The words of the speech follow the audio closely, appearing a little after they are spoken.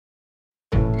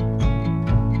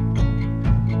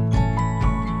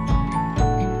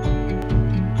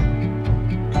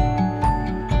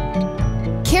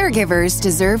Caregivers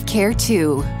deserve care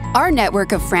too. Our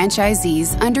network of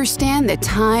franchisees understand the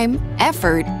time,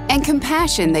 effort, and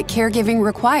compassion that caregiving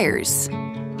requires.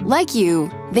 Like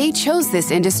you, they chose this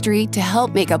industry to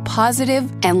help make a positive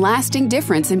and lasting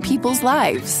difference in people's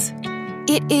lives.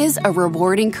 It is a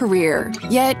rewarding career,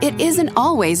 yet it isn't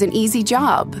always an easy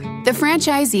job. The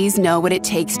franchisees know what it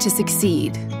takes to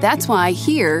succeed. That's why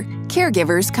here,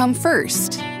 caregivers come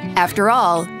first. After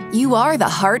all, you are the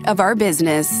heart of our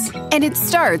business, and it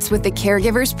starts with the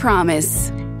Caregiver's Promise.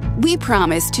 We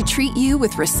promise to treat you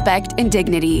with respect and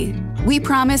dignity. We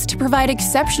promise to provide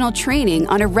exceptional training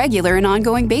on a regular and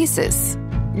ongoing basis.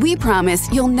 We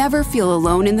promise you'll never feel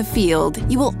alone in the field.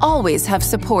 You will always have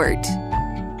support.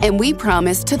 And we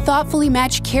promise to thoughtfully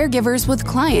match caregivers with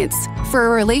clients for a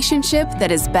relationship that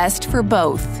is best for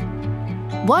both.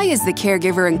 Why is the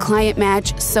caregiver and client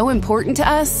match so important to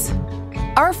us?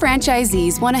 Our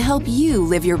franchisees want to help you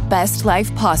live your best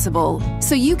life possible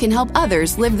so you can help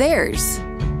others live theirs.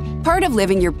 Part of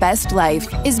living your best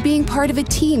life is being part of a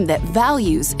team that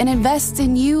values and invests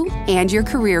in you and your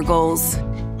career goals.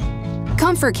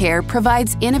 ComForCare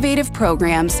provides innovative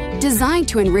programs designed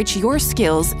to enrich your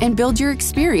skills and build your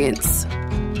experience.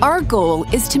 Our goal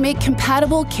is to make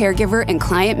compatible caregiver and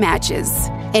client matches,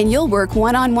 and you'll work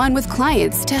one-on-one with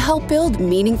clients to help build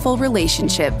meaningful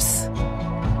relationships.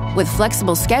 With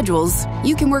flexible schedules,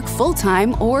 you can work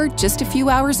full-time or just a few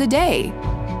hours a day.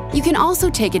 You can also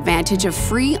take advantage of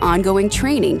free ongoing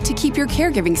training to keep your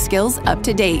caregiving skills up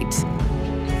to date.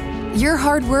 Your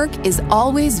hard work is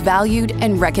always valued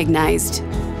and recognized.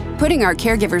 Putting our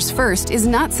caregivers first is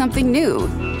not something new.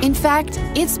 In fact,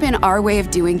 it's been our way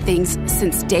of doing things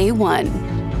since day one.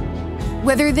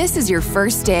 Whether this is your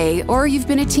first day or you've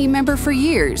been a team member for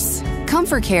years,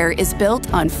 ComForCare is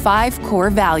built on 5 core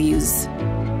values.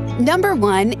 Number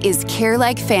 1 is care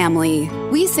like family.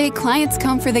 We say clients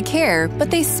come for the care, but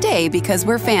they stay because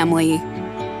we're family.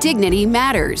 Dignity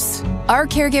matters. Our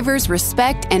caregivers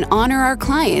respect and honor our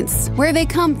clients, where they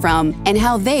come from, and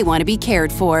how they want to be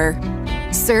cared for.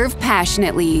 Serve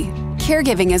passionately.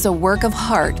 Caregiving is a work of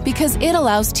heart because it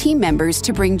allows team members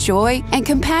to bring joy and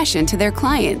compassion to their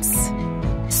clients.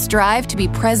 Strive to be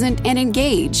present and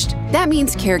engaged. That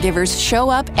means caregivers show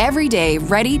up every day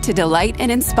ready to delight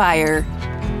and inspire.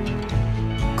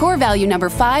 Core value number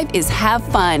 5 is have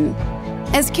fun.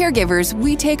 As caregivers,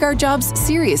 we take our jobs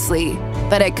seriously.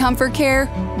 But at ComForCare,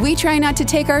 we try not to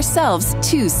take ourselves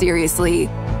too seriously.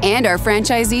 And our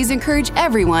franchisees encourage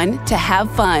everyone to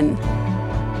have fun.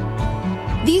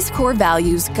 These core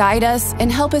values guide us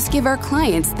and help us give our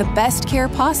clients the best care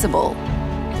possible.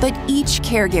 But each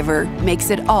caregiver makes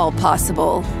it all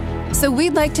possible. So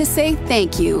we'd like to say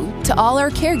thank you to all our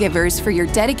caregivers for your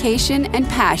dedication and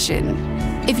passion.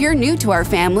 If you're new to our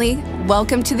family,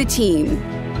 welcome to the team.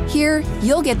 Here,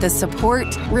 you'll get the support,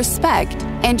 respect,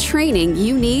 and training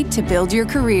you need to build your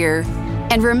career.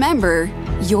 And remember,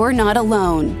 you're not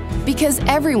alone, because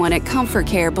everyone at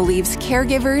ComForCare believes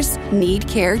caregivers need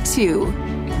care too.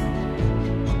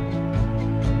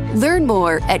 Learn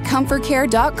more at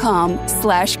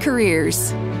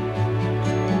ComForCare.com/careers.